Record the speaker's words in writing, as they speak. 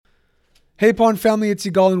Hey Pawn family, it's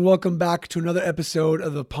Igal and welcome back to another episode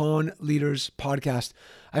of the Pawn Leaders Podcast.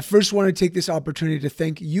 I first want to take this opportunity to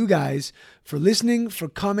thank you guys for listening, for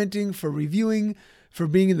commenting, for reviewing, for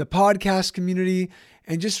being in the podcast community,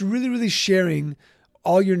 and just really sharing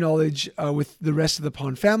all your knowledge with the rest of the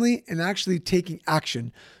Pawn family and actually taking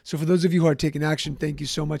action. So for those of you who are taking action, thank you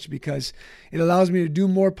so much because it allows me to do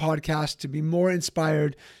more podcasts, to be more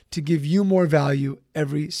inspired, to give you more value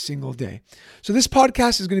every single day. So this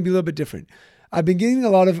podcast is going to be a little bit different. I've been getting a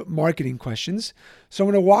lot of marketing questions. So I'm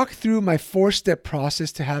going to walk through my 4-step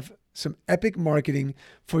process to have some epic marketing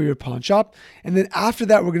for your pawn shop. And then after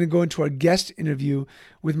that, we're going to go into our guest interview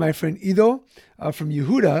with my friend Ido from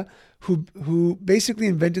Yehuda, who basically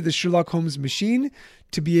invented the Sherlock Holmes machine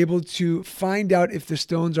to be able to find out if the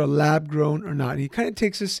stones are lab grown or not. And he kind of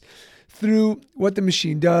takes us through what the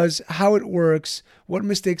machine does, how it works, what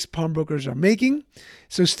mistakes pawnbrokers are making.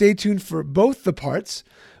 So stay tuned for both the parts.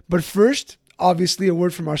 But first, obviously, a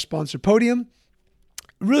word from our sponsor, Podium.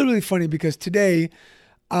 Really funny because today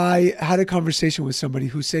I had a conversation with somebody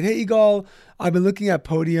who said, "Hey, Igal, I've been looking at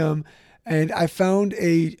Podium and I found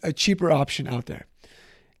a cheaper option out there."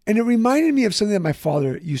 And it reminded me of something that my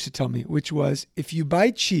father used to tell me, which was, if you buy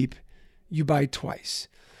cheap, you buy twice.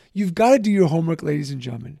 You've got to do your homework, ladies and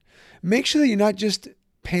gentlemen. Make sure that you're not just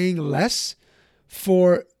paying less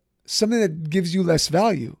for something that gives you less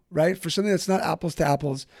value, right? For something that's not apples to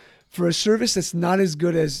apples, for a service that's not as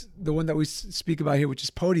good as the one that we speak about here, which is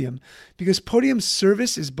Podium, because Podium's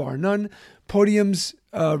service is bar none. Podium's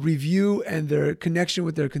review and their connection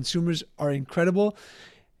with their consumers are incredible.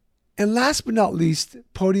 And last but not least,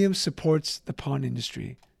 Podium supports the pawn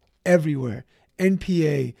industry everywhere.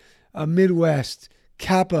 NPA, Midwest,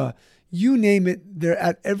 Kappa, you name it. They're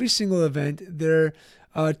at every single event.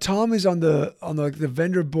 Tom is on the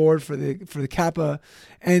vendor board for the Kappa,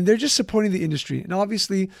 and they're just supporting the industry. And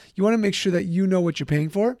obviously, you want to make sure that you know what you're paying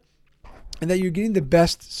for and that you're getting the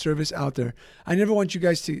best service out there. I never want you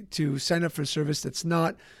guys to sign up for a service that's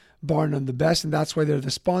not bar none the best, and that's why they're the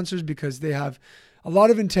sponsors, because they have a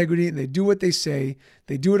lot of integrity and they do what they say,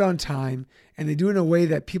 they do it on time, and they do it in a way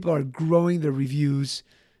that people are growing their reviews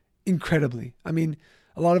incredibly. I mean,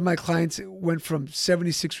 a lot of my clients went from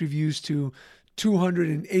 76 reviews to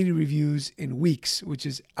 280 reviews in weeks, which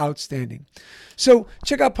is outstanding. So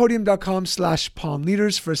check out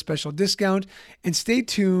podium.com/pawnleaders for a special discount, and stay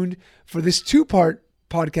tuned for this 2-part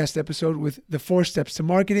podcast episode with the 4 steps to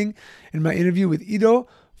marketing and my interview with Ido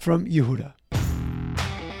from Yehuda.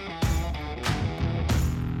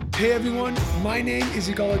 Hey everyone, my name is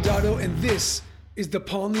Igal and this is the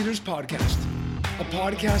Pawn Leaders Podcast, a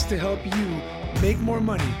podcast to help you make more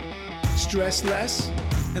money, stress less,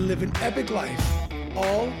 and live an epic life,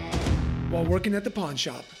 all while working at the pawn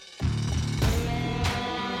shop.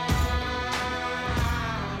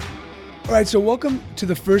 All right, so welcome to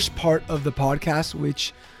the first part of the podcast,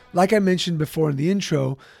 which, like I mentioned before in the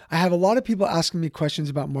intro, I have a lot of people asking me questions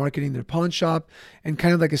about marketing their pawn shop and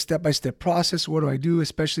kind of like a step-by-step process. What do I do,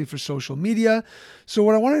 especially for social media? So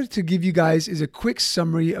what I wanted to give you guys is a quick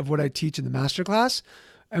summary of what I teach in the masterclass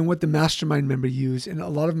and what the mastermind member use and a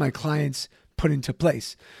lot of my clients put into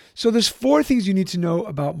place. So there's 4 things you need to know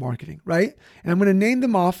about marketing, right? And I'm going to name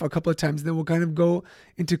them off a couple of times, and then we'll kind of go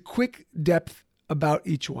into quick depth about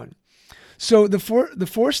each one. So the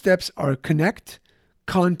four steps are connect,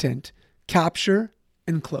 content, capture,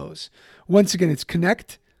 and close. Once again, it's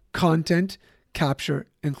connect, content, capture,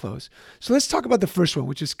 and close. So let's talk about the first one,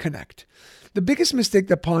 which is connect. The biggest mistake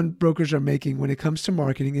that pawnbrokers are making when it comes to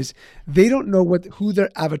marketing is they don't know who their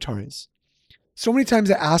avatar is. So many times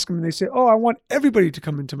I ask them and they say, "Oh, I want everybody to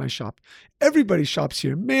come into my shop. Everybody shops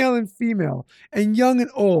here, male and female, and young and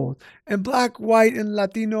old, and black, white, and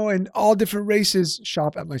Latino, and all different races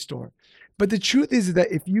shop at my store." But the truth is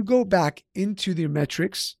that if you go back into the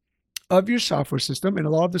metrics of your software system, and a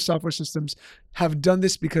lot of the software systems have done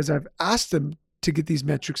this because I've asked them to get these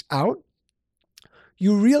metrics out,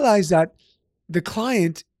 you realize that the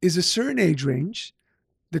client is a certain age range.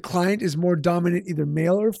 The client is more dominant, either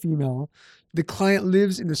male or female. The client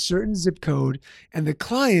lives in a certain zip code, and the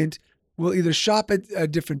client will either shop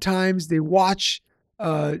at different times. They watch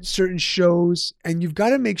certain shows, and you've got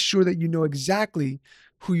to make sure that you know exactly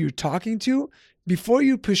who you're talking to before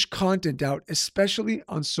you push content out, especially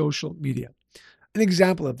on social media. An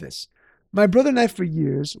example of this, my brother and I, for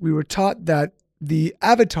years, we were taught that the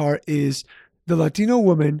avatar is the Latino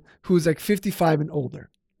woman who is like 55 and older,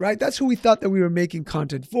 right? That's who we thought that we were making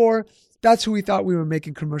content for. That's who we thought we were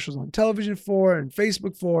making commercials on television for and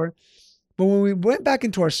Facebook for. But when we went back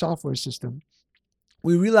into our software system,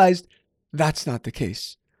 we realized that's not the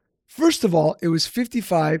case. First of all, it was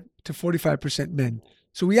 55 to 45% men.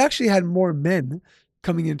 So we actually had more men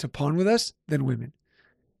coming into pawn with us than women.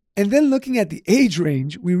 And then looking at the age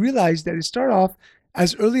range, we realized that it started off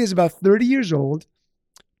as early as about 30 years old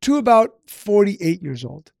to about 48 years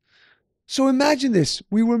old. So imagine this.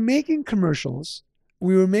 We were making commercials,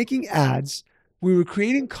 we were making ads, we were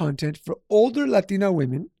creating content for older Latina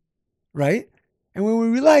women, right? And when we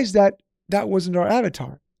realized that that wasn't our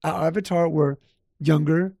avatar were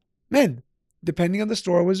younger men. Depending on the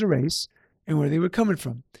store was a race and where they were coming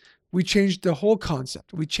from. We changed the whole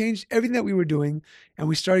concept. We changed everything that we were doing, and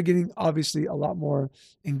we started getting obviously a lot more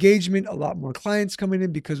engagement, a lot more clients coming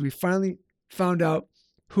in because we finally found out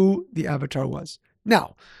who the avatar was.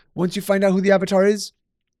 Now, once you find out who the avatar is,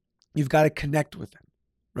 you've got to connect with them,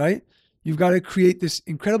 right? You've got to create this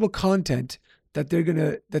incredible content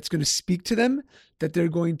that's gonna speak to them, that they're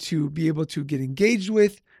going to be able to get engaged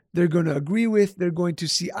with, they're going to agree with, they're going to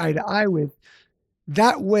see eye to eye with.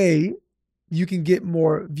 That way, you can get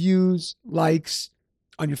more views, likes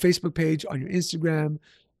on your Facebook page, on your Instagram,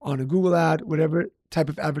 on a Google ad, whatever type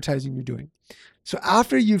of advertising you're doing. So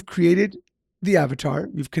after you've created the avatar,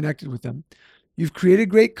 you've connected with them, you've created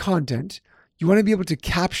great content, you want to be able to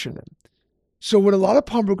capture them. So what a lot of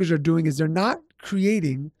pawnbrokers are doing is they're not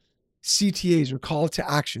creating CTAs or call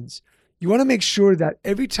to actions. You want to make sure that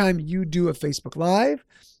every time you do a Facebook Live,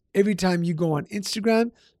 every time you go on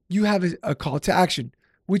Instagram, you have a call to action,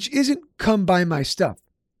 which isn't come buy my stuff,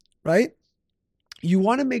 right? You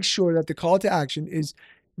want to make sure that the call to action is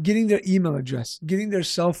getting their email address, getting their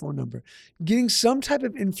cell phone number, getting some type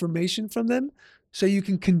of information from them so you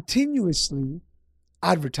can continuously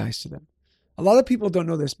advertise to them. A lot of people don't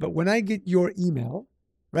know this, but when I get your email,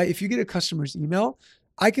 right? If you get a customer's email,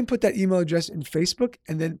 I can put that email address in Facebook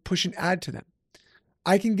and then push an ad to them.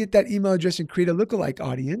 I can get that email address and create a lookalike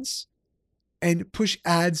audience and push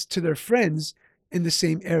ads to their friends in the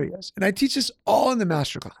same areas. And I teach this all in the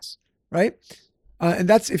masterclass, right? And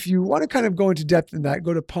that's, if you want to kind of go into depth in that,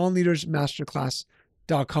 go to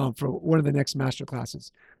pawnleadersmasterclass.com for one of the next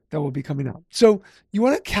masterclasses that will be coming out. So you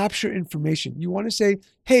want to capture information. You want to say,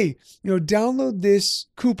 hey, download this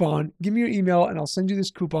coupon, give me your email and I'll send you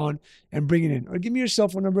this coupon and bring it in. Or give me your cell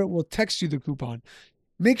phone number, we'll text you the coupon.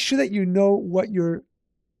 Make sure that you know what your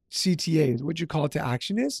CTA is, what your call to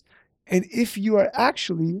action is. And if you are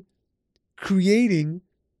actually creating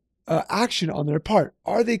action on their part,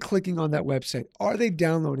 are they clicking on that website? Are they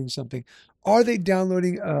downloading something? Are they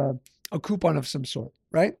downloading a coupon of some sort,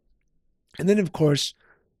 right? And then, of course,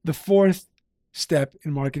 the fourth step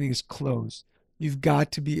in marketing is close. You've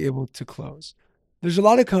got to be able to close. There's a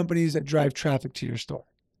lot of companies that drive traffic to your store.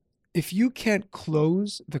 If you can't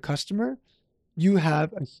close the customer, you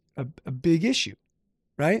have a big issue,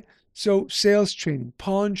 right? So sales training,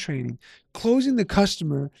 pawn training, closing the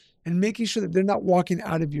customer and making sure that they're not walking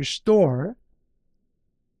out of your store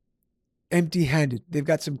empty-handed. They've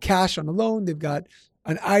got some cash on a loan. They've got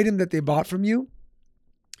an item that they bought from you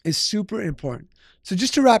is super important. So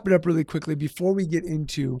just to wrap it up really quickly before we get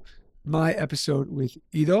into my episode with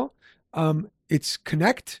Ido, it's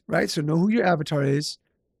connect, right? So know who your avatar is.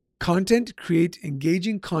 Content, create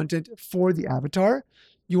engaging content for the avatar.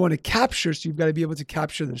 You want to capture, so you've got to be able to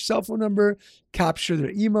capture their cell phone number, capture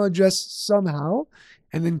their email address somehow,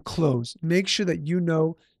 and then close. Make sure that you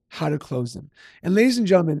know how to close them. And ladies and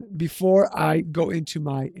gentlemen, before I go into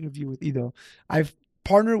my interview with Ido, I've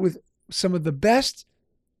partnered with some of the best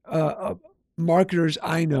marketers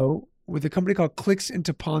I know with a company called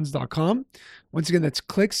clicksintopawns.com. Once again, that's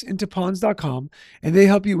clicksintopawns.com. And they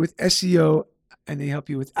help you with SEO and they help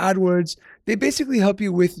you with AdWords. They basically help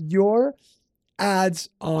you with your ads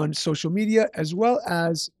on social media as well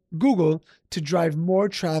as Google to drive more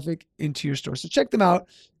traffic into your store. So check them out,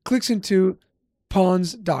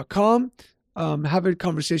 clicksintopawns.com. Have a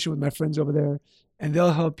conversation with my friends over there and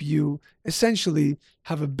they'll help you essentially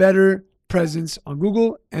have a better presence on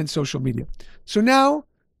Google and social media. So now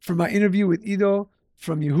for my interview with Ido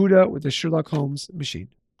from Yehuda with the Sherlock Holmes machine.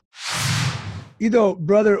 Ido,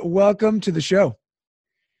 brother, welcome to the show.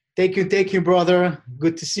 Thank you, brother.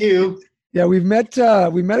 Good to see you. Yeah, we met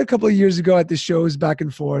a couple of years ago at the shows back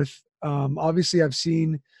and forth. Obviously, I've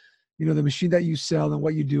seen, the machine that you sell and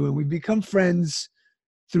what you do, and we've become friends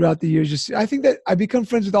throughout the years. I think that I become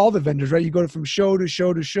friends with all the vendors, right? You go from show to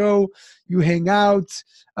show to show, you hang out,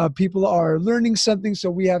 people are learning something, so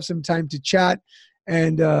we have some time to chat,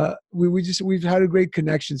 and we've had a great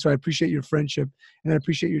connection. So I appreciate your friendship and I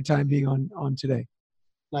appreciate your time being on today.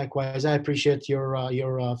 Likewise, I appreciate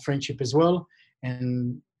your friendship as well,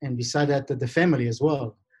 and beside that, the family as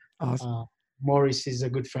well. Awesome. Morris is a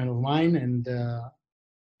good friend of mine, and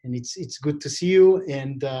it's good to see you.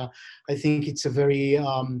 And I think it's a very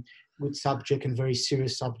good subject and very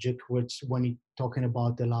serious subject, which when you're talking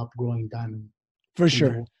about the lab growing diamond. For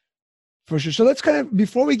sure. For sure. So let's kind of,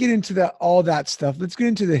 before we get into that, all that stuff, let's get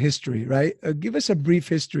into the history, right? Give us a brief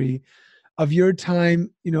history of your time,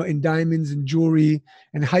 in diamonds and jewelry,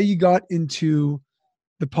 and how you got into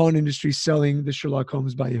the pawn industry selling the Sherlock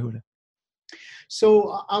Holmes by Yehuda.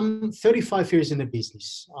 So I'm 35 years in the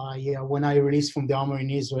business. When I released from the army in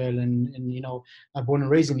Israel, and I'm born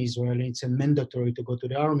and raised in Israel, and it's a mandatory to go to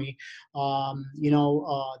the army.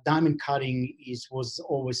 Diamond cutting was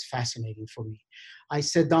always fascinating for me. I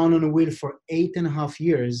sat down on a wheel for 8.5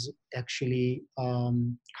 years, actually,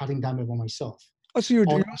 cutting diamond by myself. Oh, so you're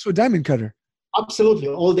also a diamond cutter. Absolutely,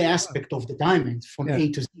 all the aspect of the diamond from A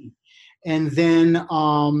to Z. And then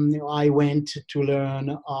I went to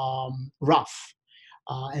learn rough.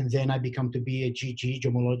 And then I become to be a GG,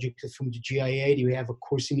 gemologic, from the GIA. We have a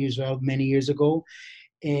course in Israel many years ago.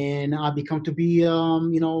 And I become to be,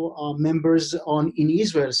 members in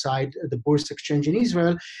Israel side, the Bourse Exchange in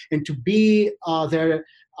Israel. And to be there,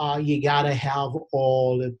 you got to have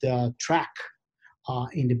all the track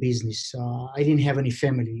in the business. I didn't have any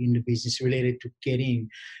family in the business related to getting.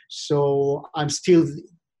 So I'm still,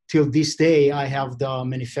 till this day, I have the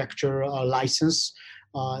manufacturer license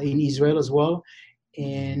in Israel as well.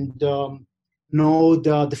 And know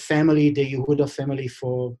the family, the Yehuda family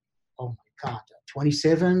for,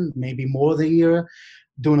 27, maybe more than a year,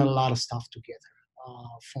 doing a lot of stuff together,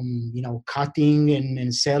 from, cutting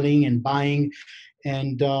and selling and buying.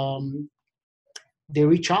 And they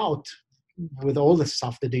reach out with all the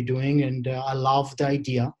stuff that they're doing. And I love the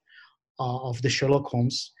idea of the Sherlock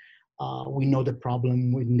Holmes. We know the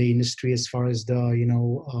problem in the industry as far as the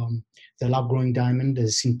lab growing diamond, the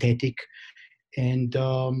synthetic, and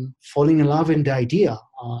falling in love in the idea.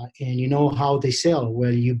 And you know how they sell.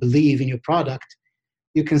 Well, you believe in your product,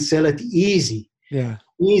 you can sell it easy. Yeah.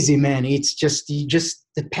 Easy, man. It's just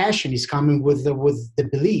the passion is coming with the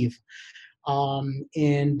belief.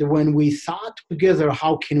 And when we thought together,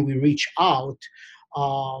 how can we reach out?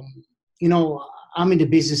 I'm in the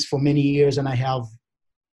business for many years, and I have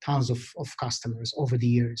tons of customers over the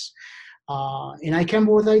years. And I came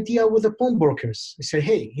up with the idea with the pawnbrokers. I said,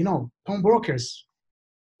 hey, pawnbrokers,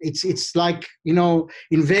 it's like, in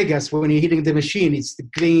Vegas when you're hitting the machine, it's the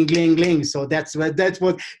gling, gling, gling. So that's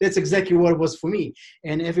exactly what it was for me.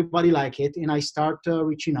 And everybody liked it. And I start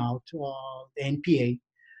reaching out, the NPA.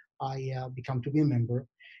 I become to be a member.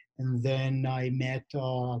 And then I met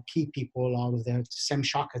key people out of there. Sam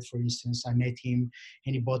Shockley, for instance, I met him,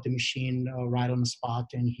 and he bought the machine right on the spot.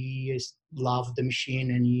 And he loved the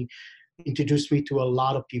machine, and he introduced me to a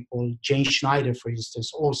lot of people. Jane Schneider, for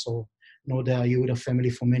instance, also know the Yehuda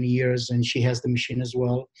family for many years, and she has the machine as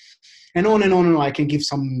well. And on and on and on. I can give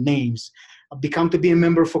some names. I've become to be a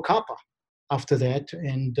member for Kappa after that,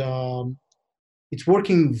 and it's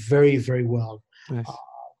working very, very well. Nice.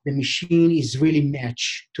 The machine is really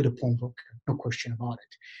matched to the pawnbroker, no question about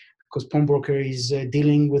it, because pawnbroker is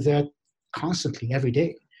dealing with that constantly, every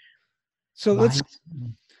day. So let's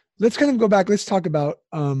kind of go back. Let's talk about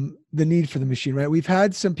the need for the machine, right? We've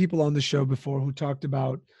had some people on the show before who talked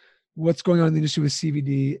about what's going on in the industry with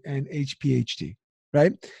CVD and HP86,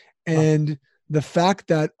 right? And the fact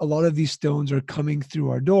that a lot of these stones are coming through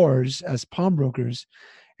our doors as pawnbrokers,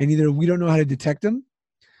 and either we don't know how to detect them,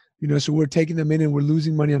 so we're taking them in and we're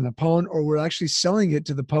losing money on the pawn, or we're actually selling it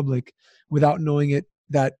to the public without knowing it,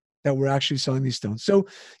 that we're actually selling these stones. So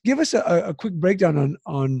give us a quick breakdown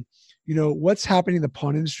on what's happening in the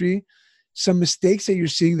pawn industry, some mistakes that you're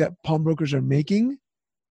seeing that pawnbrokers are making,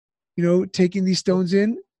 taking these stones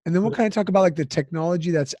in, and then we'll kind of talk about like the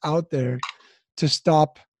technology that's out there to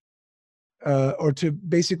stop or to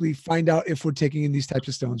basically find out if we're taking in these types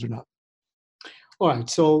of stones or not. All right.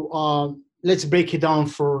 So let's break it down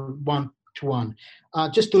for one to one.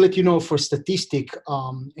 Just to let you know, for statistic,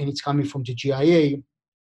 and it's coming from the GIA,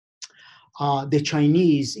 the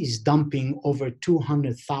Chinese is dumping over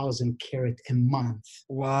 200,000 carat a month.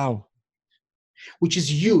 Wow. Which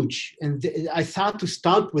is huge. And I thought to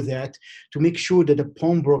start with that to make sure that the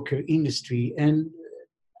pawnbroker industry and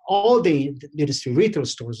all the industry, retail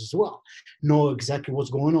stores as well, know exactly what's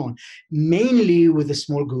going on. Mainly with the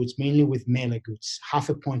small goods, mainly with melee goods,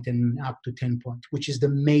 0.5 point and up to 10 points, which is the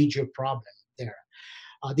major problem there.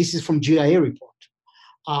 This is from GIA report.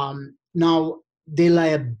 Now, the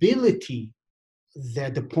liability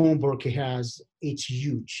that the pawnbroker has, it's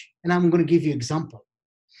huge. And I'm going to give you an example.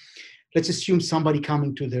 Let's assume somebody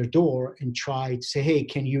coming to their door and try to say, hey,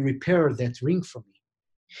 can you repair that ring for me?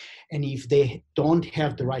 And if they don't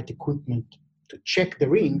have the right equipment to check the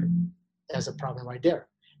ring, there's a problem right there.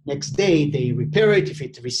 Next day, they repair it. If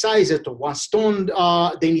it resize it or one stone,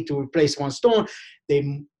 they need to replace one stone.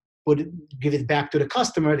 They give it back to the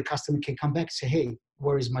customer. The customer can come back and say, hey,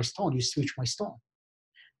 where is my stone? You switch my stone.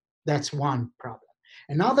 That's one problem.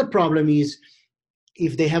 Another problem is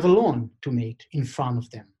if they have a loan to make in front of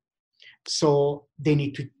them. So they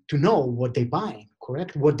need to know what they're buying,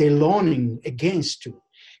 correct? What they're loaning against to.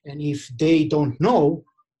 And if they don't know,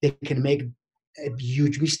 they can make a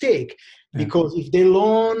huge mistake. Yeah. Because if they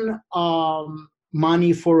loan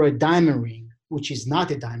money for a diamond ring, which is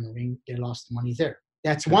not a diamond ring, they lost money there.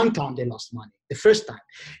 That's one time they lost money, the first time.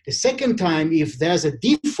 The second time, if there's a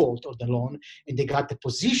default of the loan and they got the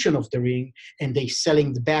position of the ring and they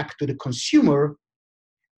selling it back to the consumer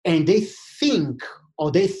and they think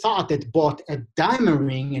or they thought that bought a diamond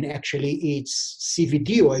ring and actually it's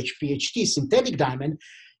CVD or EP86, synthetic diamond,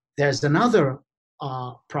 there's another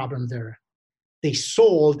problem there. They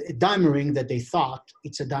sold a diamond ring that they thought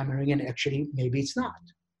it's a diamond ring and actually maybe it's not.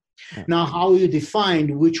 Yeah. Now, how you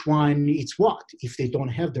define which one it's what if they don't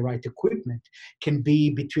have the right equipment? Can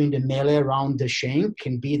be between the melee around the shank,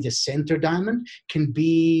 can be the center diamond, can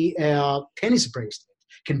be a tennis bracelet,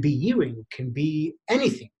 can be earring, can be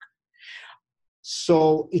anything.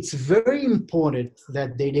 So it's very important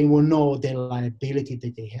that they will know the liability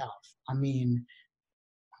that they have. I mean,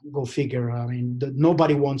 go figure. I mean,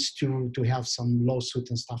 nobody wants to have some lawsuit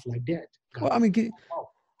and stuff like that. Well, I mean,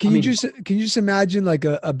 can you just imagine like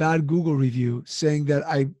a bad Google review saying that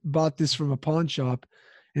I bought this from a pawn shop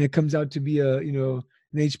and it comes out to be an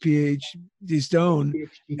HPHD stone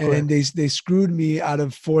and they screwed me out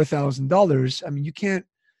of $4,000. I mean, you can't,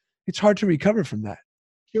 it's hard to recover from that.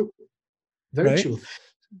 True. Very true.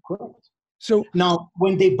 Correct. So now,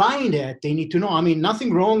 when they buy that, they need to know. I mean,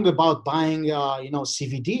 nothing wrong about buying,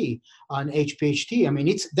 CVD on HPHT. I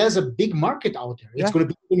mean, there's a big market out there. It's going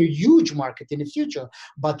to be a huge market in the future.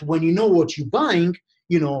 But when you know what you're buying,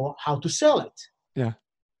 you know how to sell it. Yeah,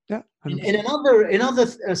 yeah. And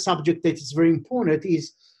another subject that is very important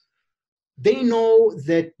is they know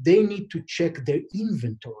that they need to check their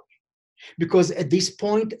inventory. Because at this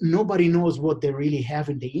point, nobody knows what they really have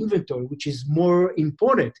in the inventory, which is more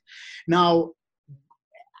important. Now,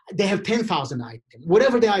 they have 10,000 items.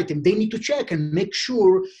 Whatever the item, they need to check and make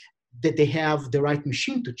sure that they have the right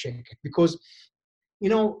machine to check it. Because,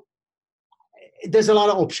 there's a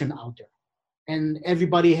lot of options out there. And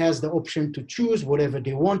everybody has the option to choose whatever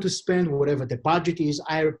they want to spend, whatever the budget is.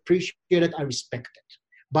 I appreciate it. I respect it.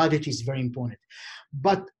 Budget is very important.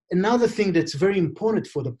 But another thing that's very important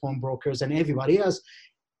for the pawnbrokers and everybody else,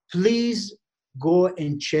 please go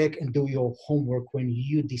and check and do your homework when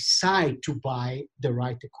you decide to buy the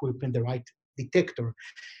right equipment, the right detector.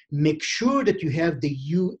 Make sure that you have the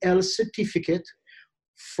UL certificate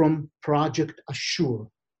from Project Assure.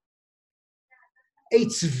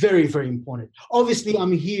 It's very, very important. Obviously,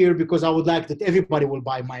 I'm here because I would like that everybody will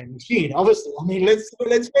buy my machine. Obviously, I mean, let's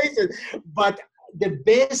face it. But the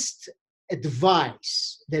best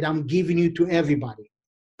advice that I'm giving you to everybody,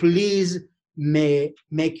 please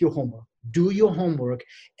make your homework. Do your homework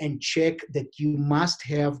and check that you must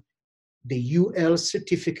have the UL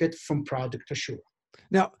certificate from Project Assure.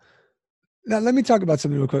 Now let me talk about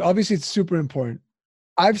something real quick. Obviously, it's super important.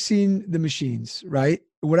 I've seen the machines, right?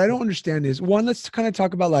 What I don't understand is, one, let's kind of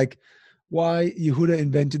talk about like why Yehuda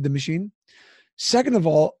invented the machine. Second of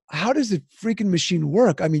all, how does the freaking machine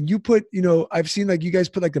work? I mean, you put, I've seen like you guys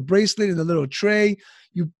put like the bracelet in the little tray.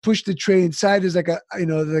 You push the tray inside. There's like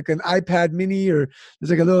like an iPad mini, or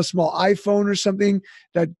there's like a little small iPhone or something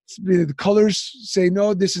that the colors say,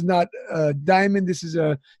 no, this is not a diamond. This is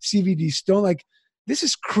a CVD stone. Like, this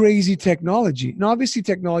is crazy technology. And obviously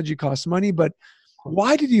technology costs money, but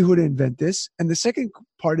why did Yehuda invent this? And the second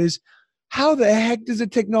part is, how the heck does the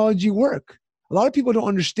technology work? A lot of people don't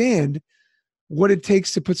understand what it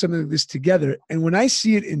takes to put something like this together. And when I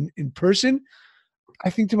see it in person,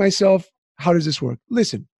 I think to myself, how does this work?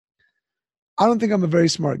 Listen, I don't think I'm a very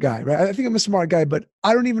smart guy, right? I think I'm a smart guy, but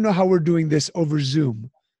I don't even know how we're doing this over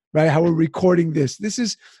Zoom, right? How we're recording this. This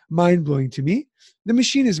is mind-blowing to me. The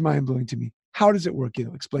machine is mind-blowing to me. How does it work?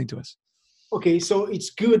 Explain to us. Okay, so it's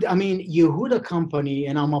good. I mean, Yehuda company,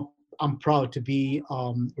 and I'm proud to be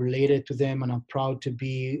related to them, and I'm proud to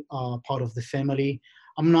be part of the family.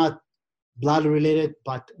 I'm not blood related,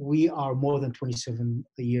 but we are more than 27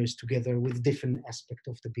 years together with different aspects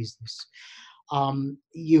of the business.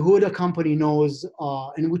 Yehuda company knows,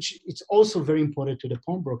 and which it's also very important to the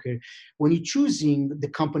pawnbroker, when you're choosing the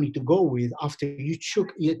company to go with, after you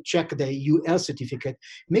check the UL certificate,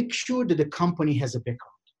 make sure that the company has a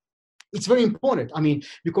background. It's very important. I mean,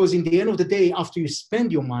 because in the end of the day, after you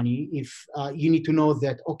spend your money, if you need to know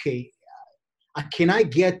that, okay, Can I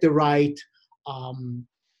get the right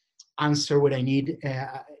answer what I need?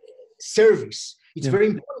 Service. It's very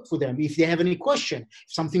important for them. If they have any question,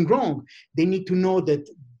 if something wrong, they need to know that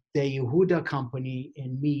the Yehuda company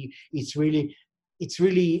and me, it's really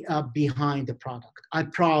behind the product.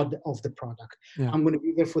 I'm proud of the product. I'm going to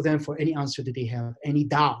be there for them for any answer that they have, any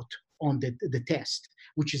doubt on the test,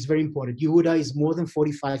 which is very important. Yehuda is more than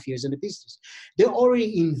 45 years in the business. They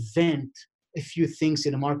already invent a few things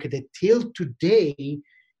in the market that till today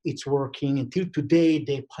it's working. Until today,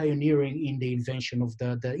 they're pioneering in the invention of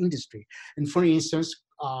the industry. And for instance,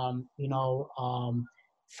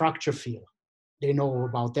 fracture field, they know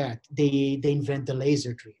about that. They invent the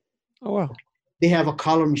laser drill. Oh, wow. They have a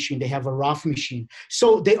color machine. They have a rough machine.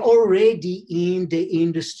 So they're already in the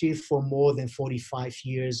industry for more than 45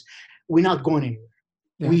 years. We're not going anywhere.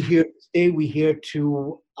 Yeah. We're here to stay. We're here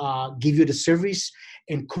to give you the service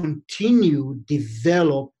and continue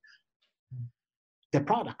develop the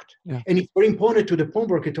product. Yeah. And it's very important to the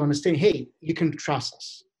pawnbroker to understand, hey, you can trust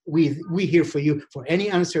us. We're here for you for any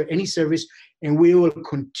answer, any service, and we will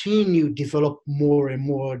continue develop more and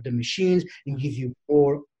more the machines and give you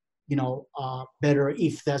more, better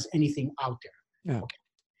if there's anything out there. Yeah. Okay.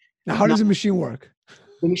 Now, how does the machine work?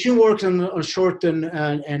 The machine works on short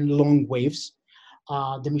and long waves.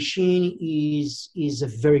 The machine is a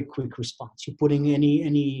very quick response. You're putting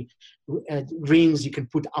any rings, you can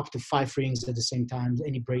put up to 5 rings at the same time,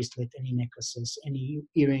 any bracelet, any necklaces, any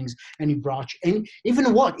earrings, any brooch, and even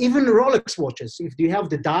Rolex watches. If you have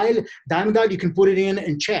the diamond dial, you can put it in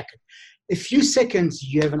and check. A few seconds,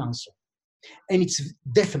 you have an answer. And it's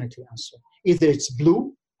definitely answer. Either it's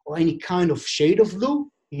blue or any kind of shade of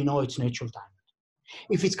blue, it's natural diamond.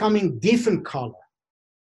 If it's coming different color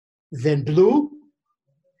than blue,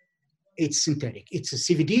 it's synthetic. It's a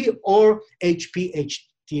CVD or EP86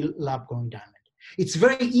 lab-grown diamond. It's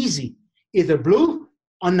very easy, either blue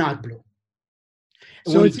or not blue.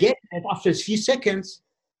 And so when you get it after a few seconds,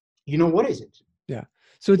 you know what is it. Yeah.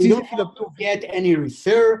 So it's you easy don't have to get any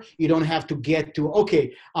refer. You don't have to get to,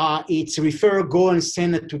 it's refer, go and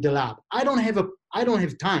send it to the lab. I don't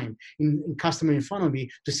have time in customer in front of me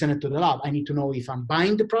to send it to the lab. I need to know if I'm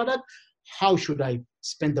buying the product, how should I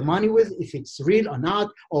spend the money with, if it's real or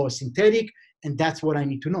not, or synthetic, and that's what I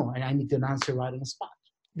need to know. And I need an answer right on the spot.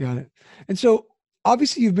 Got it. And so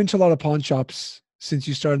obviously you've been to a lot of pawn shops since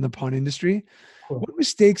you started in the pawn industry. Cool. What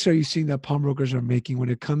mistakes are you seeing that pawnbrokers are making when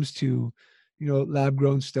it comes to,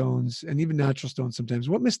 lab-grown stones and even natural stones sometimes?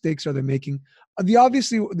 What mistakes are they making? The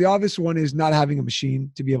obvious one is not having a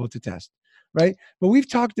machine to be able to test, right? But we've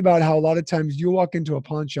talked about how a lot of times you'll walk into a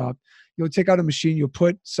pawn shop, you'll take out a machine, you'll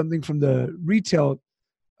put something from the retail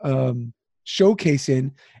showcase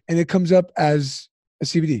in, and it comes up as a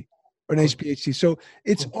CVD or an HP. So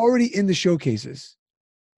it's already in the showcases.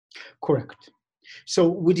 Correct. So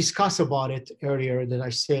we discussed about it earlier that I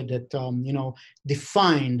said that,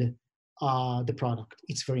 defined the product.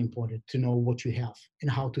 It's very important to know what you have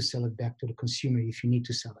and how to sell it back to the consumer if you need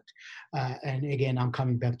to sell it. And again, I'm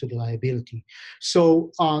coming back to the liability.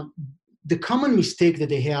 So the common mistake that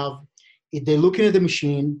they have, they're looking at the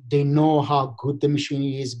machine, they know how good the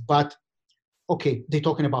machine is, but they're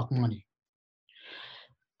talking about money.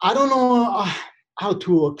 I don't know how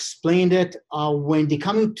to explain that. When they're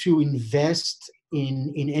coming to invest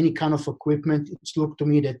in any kind of equipment, it's looked to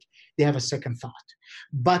me that they have a second thought,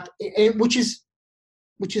 but which is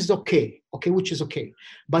okay.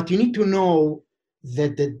 But you need to know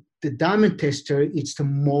that the diamond tester, it's the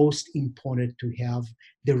most important to have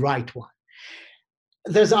the right one.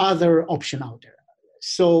 There's other option out there.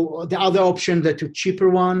 So the other option, the cheaper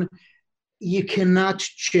one, you cannot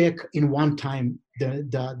check in one time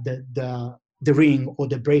the ring or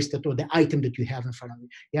the bracelet or the item that you have in front of you.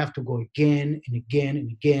 You have to go again and again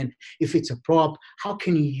and again. If it's a prop, how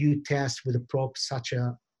can you test with a prop such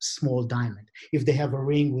a small diamond? If they have a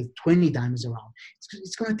ring with 20 diamonds around,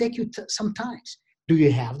 it's going to take you some time. Do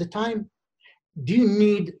you have the time? Do you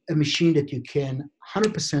need a machine that you can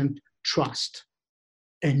 100% trust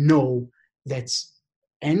and know that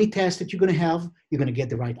any test that you're going to have, you're going to get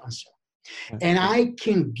the right answer? And I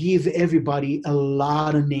can give everybody a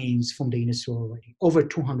lot of names from the industry already, over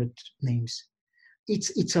 200 names.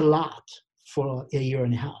 It's a lot for a year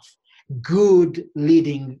and a half. Good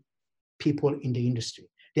leading people in the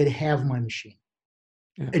industry that have my machine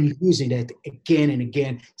and using it again and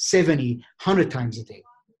again, 70, 100 times a day.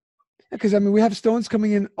 Because, we have stones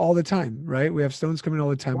coming in all the time, right? We have stones coming in all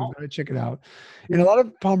the time. We've got to check it out. And a lot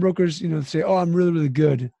of pawnbrokers, say, oh, I'm really, really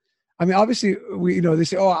good. Obviously, they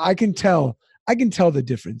say, oh, I can tell the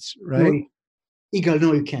difference, right? No, Igal,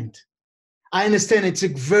 no, you can't. I understand it's a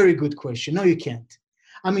very good question. No, you can't.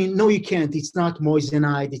 I mean, no, you can't. It's not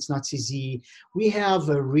moissanite. It's not CZ. We have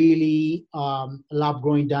a really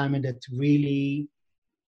lab-grown diamond that's really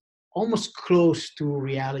almost close to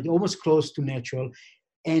reality, almost close to natural.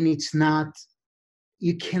 And it's not,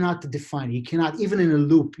 you cannot define it. You cannot, even in a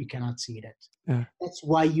loop, you cannot see that. Yeah. That's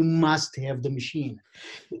why you must have the machine.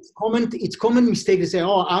 It's common mistake to say,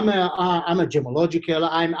 "Oh, I'm a gemological.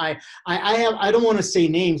 I don't want to say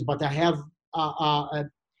names, but I have a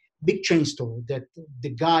big chain store that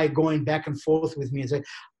the guy going back and forth with me and say,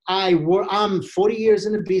 I'm 40 years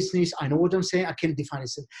in the business. I know what I'm saying. I can define it."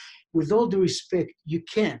 So, with all due respect, you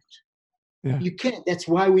can't. Yeah. You can't. That's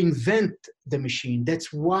why we invent the machine.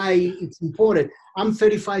 That's why it's important. I'm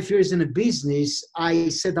 35 years in the business. I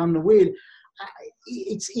sat on the wheel.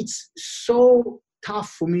 It's so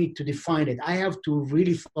tough for me to define it. I have to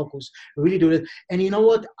really focus, really do it. And you know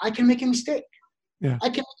what? I can make a mistake. Yeah. I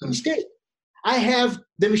can make a mistake. I have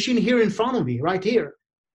the machine here in front of me, right here.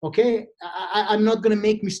 Okay? I'm not going to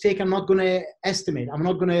make mistake. I'm not going to estimate. I'm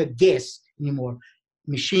not going to guess anymore.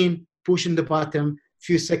 Machine, pushing the button,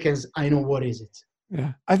 few seconds, I know what is it.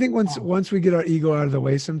 Yeah. I think once we get our ego out of the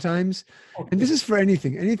way sometimes, and this is for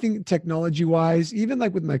anything technology-wise, even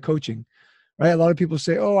like with my coaching, right? A lot of people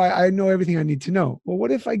say, "Oh, I know everything I need to know." Well,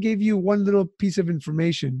 what if I gave you one little piece of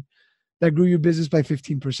information that grew your business by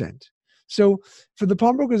 15%? So for the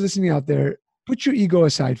pawnbrokers listening out there, put your ego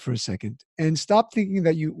aside for a second and stop thinking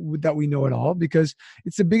that we know it all, because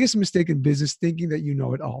it's the biggest mistake in business, thinking that you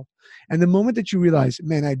know it all. And the moment that you realize,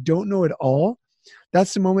 man, I don't know it all,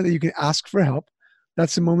 that's the moment that you can ask for help.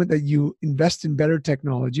 That's the moment that you invest in better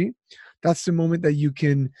technology. That's the moment that you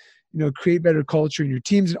can, create better culture in your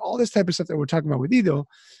teams and all this type of stuff that we're talking about with Ido,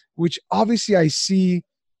 which obviously I see,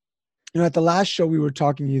 at the last show we were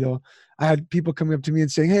talking, Ido, I had people coming up to me and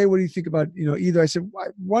saying, "Hey, what do you think about, Ido?" I said,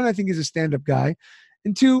 one, I think he's a stand-up guy.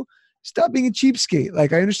 And two, stop being a cheapskate.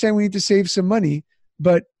 Like, I understand we need to save some money,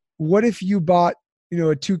 but what if you bought, a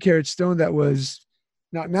 2-carat stone that was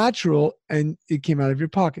not natural and it came out of your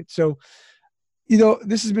pocket? So,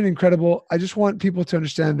 this has been incredible. I just want people to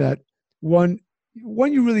understand that one,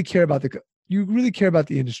 you really care about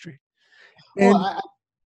the industry. And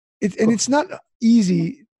it's not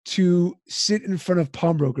easy to sit in front of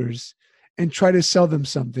pawnbrokers and try to sell them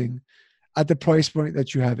something at the price point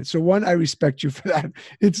that you have it. So one, I respect you for that.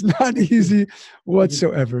 It's not easy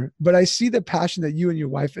whatsoever, but I see the passion that you and your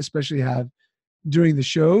wife especially have during the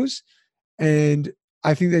shows. And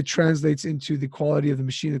I think that translates into the quality of the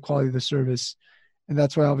machine, the quality of the service. And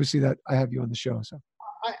that's why obviously that I have you on the show. So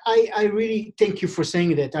I really thank you for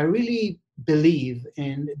saying that. I really believe,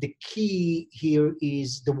 and the key here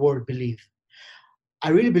is the word believe. I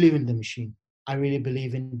really believe in the machine. I really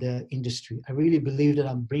believe in the industry. I really believe that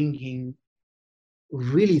I'm bringing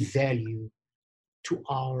really value to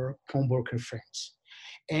our pawnbroker friends.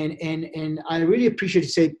 And I really appreciate you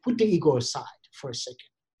say, put the ego aside for a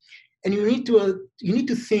second. And you need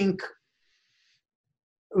to think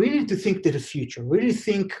to the future, really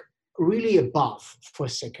think really above for a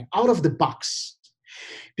second, out of the box,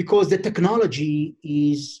 because the technology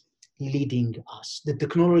is leading us. The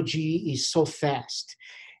technology is so fast.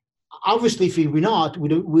 Obviously, if we're not,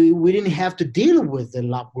 we didn't have to deal with the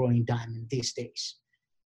lab-growing diamond these days.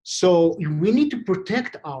 So we need to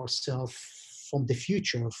protect ourselves from the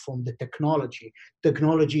future, from the technology.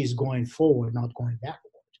 Technology is going forward, not going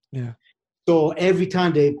backward. Yeah. So every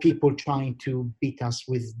time there are people trying to beat us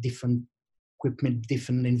with different equipment,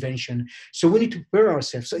 different invention. So we need to prepare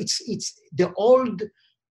ourselves. So it's the old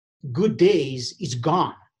good days is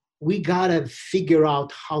gone. We gotta figure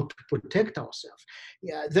out how to protect ourselves.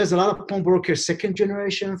 Yeah, there's a lot of pawnbrokers, second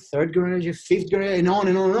generation, third generation, fifth generation, and on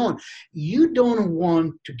and on and on. You don't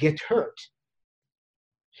want to get hurt.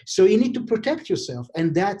 So you need to protect yourself.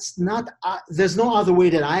 And that's not, there's no other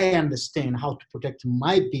way that I understand how to protect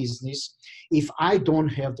my business if I don't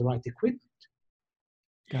have the right equipment.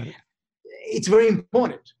 Got it. It's very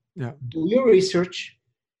important. Yeah. Do your research,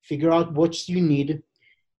 figure out what you need,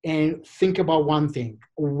 and think about one thing.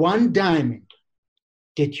 One diamond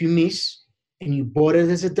that you miss and you bought it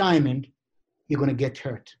as a diamond, you're going to get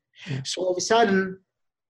hurt. Yeah. So all of a sudden,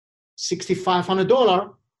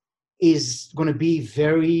 $6,500 is going to be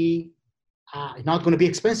very, not going to be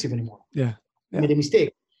expensive anymore. Yeah. You made a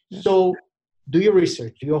mistake. Yeah. So do your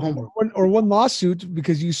research, do your homework. Or one lawsuit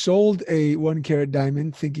because you sold a 1-carat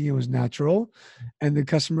diamond thinking it was natural, and the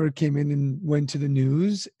customer came in and went to the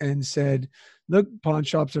news and said, "Look, pawn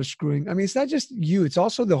shops are screwing." I mean, it's not just you; it's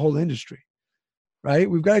also the whole industry, right?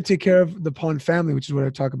 We've got to take care of the pawn family, which is what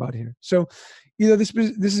I talk about here. So, this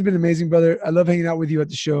has been amazing, brother. I love hanging out with you at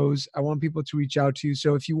the shows. I want people to reach out to you.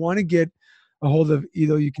 So if you want to get a hold of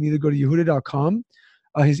Ido, you can either go to Yehuda.com.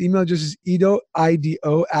 His email address is Ido,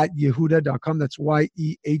 I-D-O, @yehuda.com. That's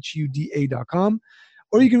YEHUDA.com.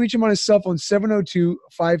 Or you can reach him on his cell phone,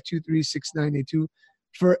 702-523-6982,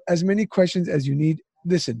 for as many questions as you need.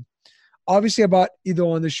 Listen, obviously I brought Ido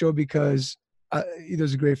on the show because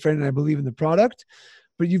Ido's a great friend and I believe in the product,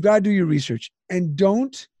 but you've got to do your research. And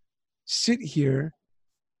don't sit here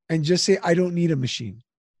and just say, I don't need a machine,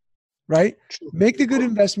 right? Make the good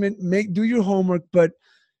investment, do your homework. But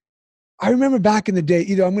I remember back in the day,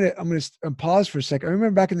 Ido, I'm gonna pause for a second. I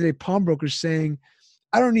remember back in the day, pawnbrokers saying,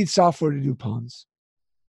 I don't need software to do pawns.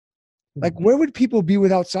 Like, where would people be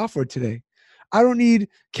without software today? I don't need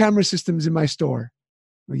camera systems in my store.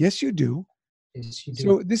 Well, yes, you do. Yes, you do.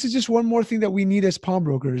 So this is just one more thing that we need as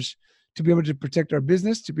pawnbrokers to be able to protect our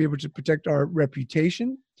business, to be able to protect our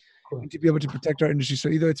reputation, and to be able to protect our industry. So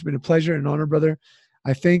Ido, it's been a pleasure and honor, brother.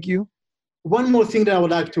 I thank you. One more thing that I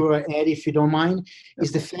would like to add, if you don't mind,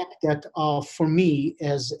 is the fact that for me,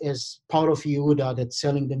 as part of Yehuda that's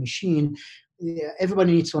selling the machine,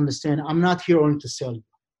 everybody needs to understand, I'm not here only to sell you.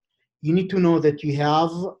 You need to know that you have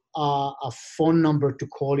a phone number to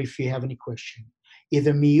call if you have any question,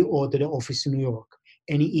 either me or the office in New York,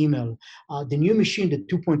 any email. The new machine, the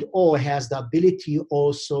 2.0, has the ability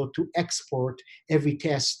also to export every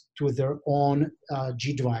test to their own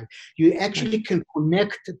G drive. You actually can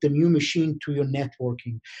connect the new machine to your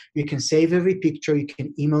networking. You can save every picture. You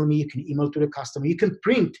can email me. You can email to the customer. You can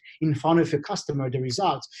print in front of your customer the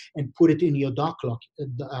results and put it in your document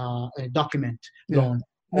loan.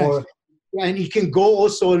 Nice. And you can go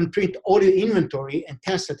also and print all your inventory and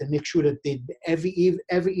test it and make sure that every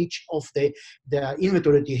each of the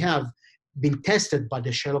inventory that you have been tested by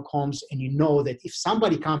the Sherlock Holmes, and you know that if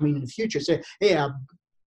somebody come in the future say, hey, I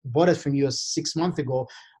bought it from you 6 months ago,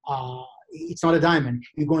 it's not a diamond.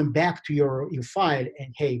 You're going back to your file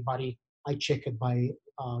and, hey, buddy, I checked it by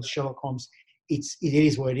Sherlock Holmes. It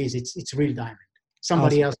is what it is. It's real diamond.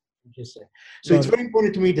 Somebody else just said. So it's very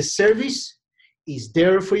important to me. The service is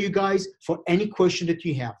there for you guys. For any question that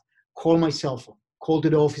you have, call my cell phone, call to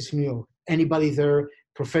the office in New York. Anybody there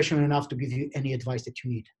professional enough to give you any advice that you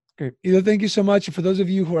need. Great. Ido, thank you so much. And for those of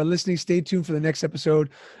you who are listening, stay tuned for the next episode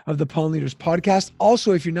of the Pawn Leaders Podcast.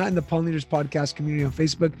 Also, if you're not in the Pawn Leaders Podcast community on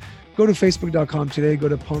Facebook, go to facebook.com today, go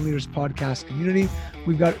to Pawn Leaders Podcast community.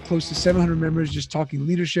 We've got close to 700 members just talking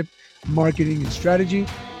leadership, marketing, and strategy.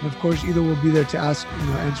 And of course, Ido will be there to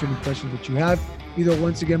answer any questions that you have. Ido,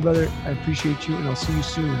 once again, brother, I appreciate you, and I'll see you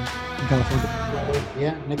soon in California.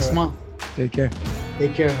 Yeah, next month. Take care.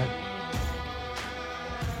 Take care, man.